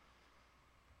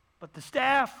 But the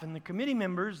staff and the committee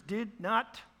members did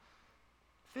not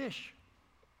fish.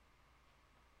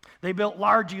 They built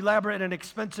large, elaborate, and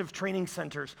expensive training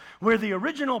centers where the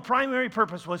original primary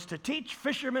purpose was to teach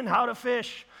fishermen how to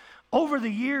fish. Over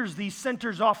the years, these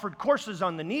centers offered courses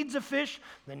on the needs of fish,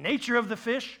 the nature of the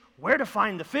fish, where to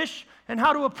find the fish, and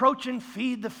how to approach and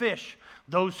feed the fish.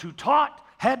 Those who taught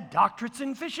had doctorates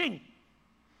in fishing.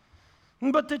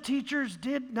 But the teachers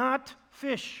did not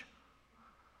fish.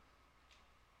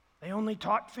 They only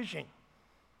taught fishing.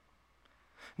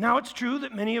 Now, it's true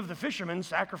that many of the fishermen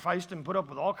sacrificed and put up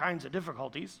with all kinds of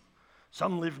difficulties.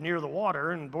 Some lived near the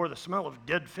water and bore the smell of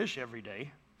dead fish every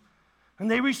day.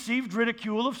 And they received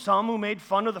ridicule of some who made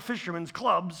fun of the fishermen's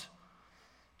clubs.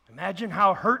 Imagine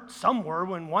how hurt some were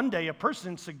when one day a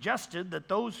person suggested that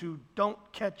those who don't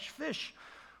catch fish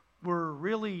were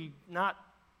really not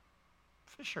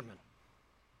fishermen,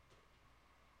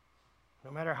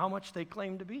 no matter how much they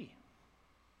claim to be.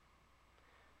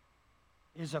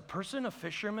 Is a person a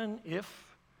fisherman if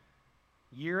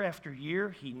year after year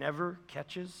he never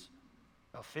catches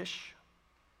a fish?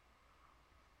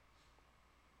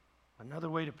 Another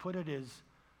way to put it is,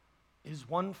 Is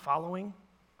one following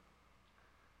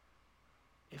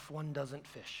if one doesn't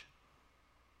fish?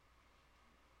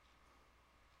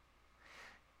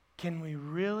 Can we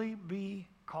really be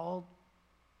called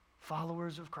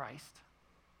followers of Christ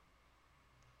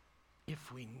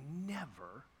if we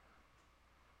never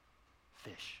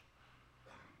fish?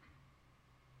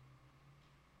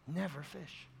 Never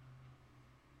fish.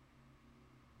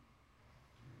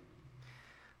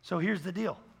 So here's the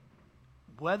deal.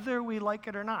 Whether we like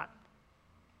it or not,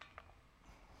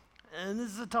 and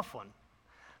this is a tough one.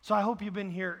 So I hope you've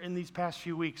been here in these past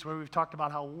few weeks where we've talked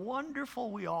about how wonderful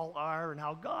we all are and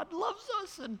how God loves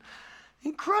us and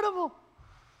incredible.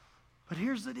 But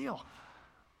here's the deal.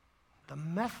 The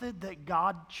method that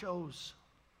God chose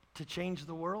to change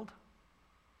the world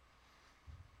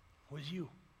was you.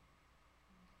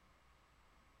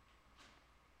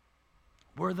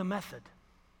 We're the method.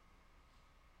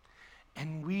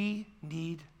 And we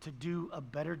need to do a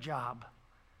better job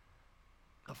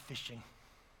of fishing.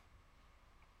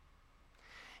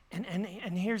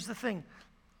 And here's the thing.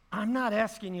 I'm not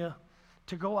asking you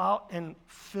to go out and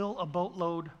fill a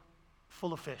boatload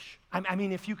full of fish. I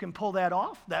mean, if you can pull that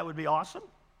off, that would be awesome.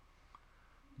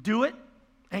 Do it,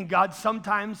 and God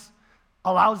sometimes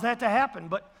allows that to happen.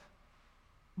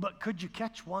 But could you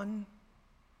catch one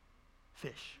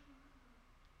fish?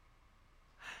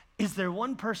 Is there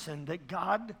one person that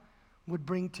God would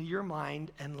bring to your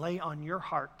mind and lay on your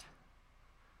heart?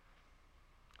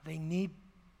 They need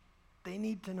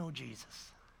to know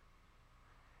Jesus.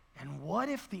 And what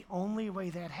if the only way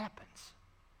that happens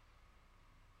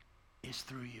is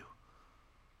through you?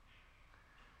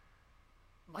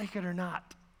 Like it or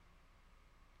not,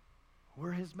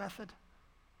 we're his method.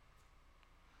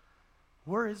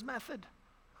 We're his method.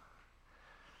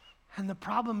 And the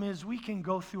problem is we can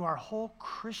go through our whole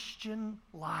Christian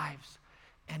lives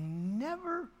and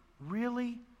never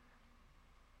really,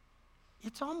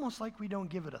 it's almost like we don't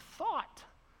give it a thought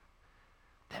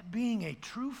that being a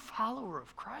true follower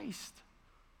of Christ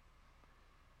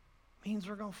means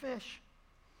we're going to fish.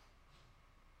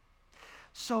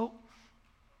 So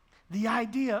the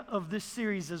idea of this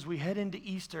series as we head into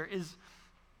Easter is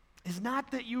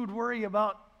not that you would worry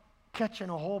about catching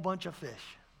a whole bunch of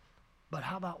fish. But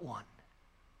how about one?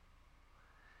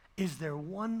 Is there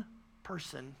one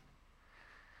person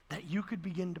that you could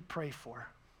begin to pray for,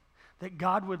 that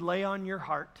God would lay on your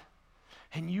heart,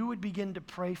 and you would begin to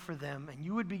pray for them, and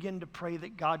you would begin to pray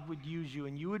that God would use you,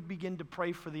 and you would begin to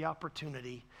pray for the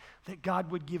opportunity that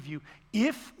God would give you,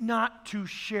 if not to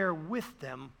share with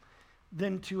them,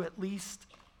 then to at least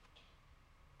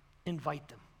invite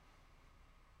them?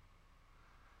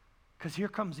 Because here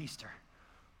comes Easter.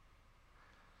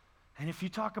 And if you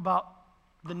talk about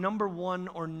the number one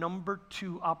or number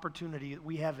two opportunity that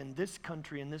we have in this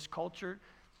country, in this culture,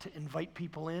 to invite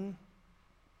people in,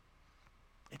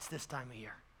 it's this time of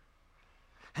year.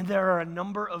 And there are a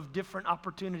number of different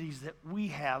opportunities that we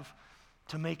have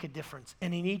to make a difference.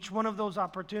 And in each one of those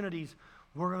opportunities,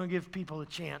 we're going to give people a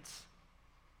chance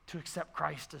to accept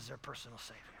Christ as their personal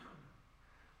Savior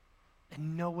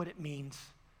and know what it means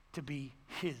to be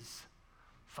his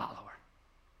follower.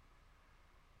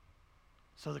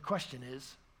 So the question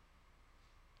is,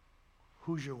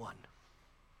 who's your one?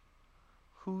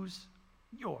 Who's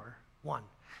your one?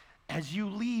 As you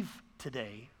leave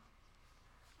today,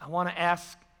 I want to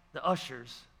ask the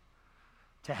ushers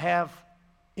to have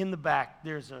in the back,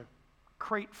 there's a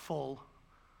crate full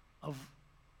of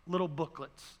little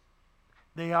booklets.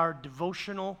 They are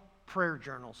devotional prayer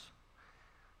journals.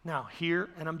 Now here,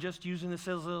 and I'm just using this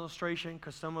as an illustration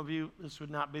because some of you, this would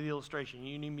not be the illustration.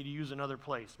 You need me to use another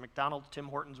place, McDonald's, Tim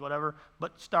Hortons, whatever,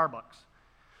 but Starbucks.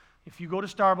 If you go to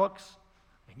Starbucks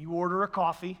and you order a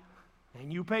coffee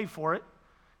and you pay for it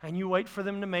and you wait for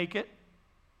them to make it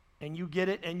and you get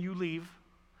it and you leave,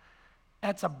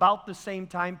 that's about the same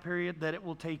time period that it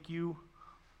will take you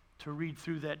to read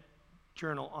through that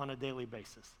journal on a daily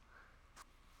basis.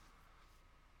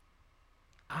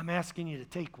 I'm asking you to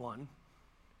take one.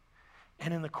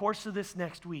 And in the course of this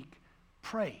next week,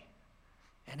 pray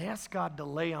and ask God to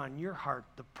lay on your heart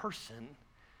the person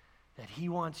that he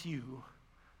wants you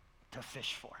to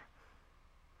fish for.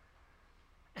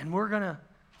 And we're going to,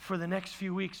 for the next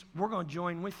few weeks, we're going to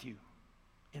join with you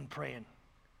in praying.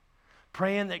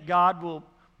 Praying that God will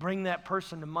bring that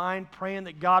person to mind, praying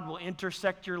that God will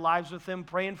intersect your lives with them,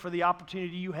 praying for the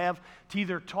opportunity you have to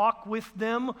either talk with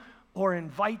them or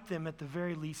invite them at the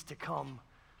very least to come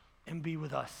and be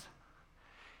with us.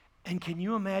 And can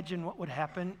you imagine what would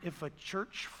happen if a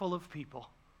church full of people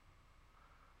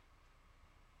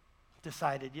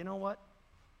decided, you know what?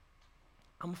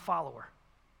 I'm a follower.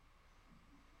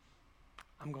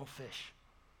 I'm going to fish.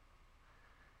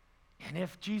 And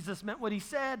if Jesus meant what he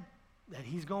said, that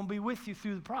he's going to be with you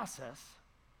through the process,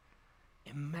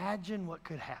 imagine what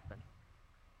could happen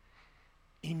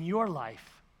in your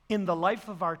life, in the life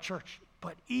of our church,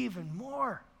 but even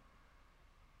more,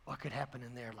 what could happen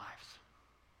in their lives.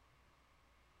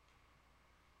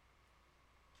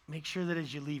 Make sure that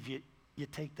as you leave, you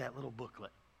take that little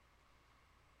booklet.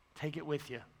 Take it with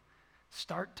you.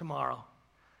 Start tomorrow.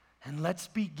 And let's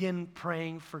begin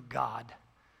praying for God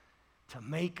to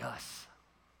make us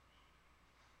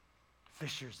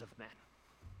fishers of men,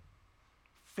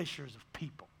 fishers of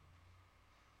people.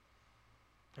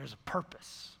 There's a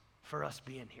purpose for us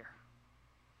being here.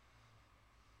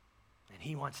 And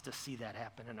he wants to see that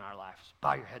happen in our lives.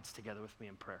 Bow your heads together with me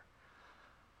in prayer.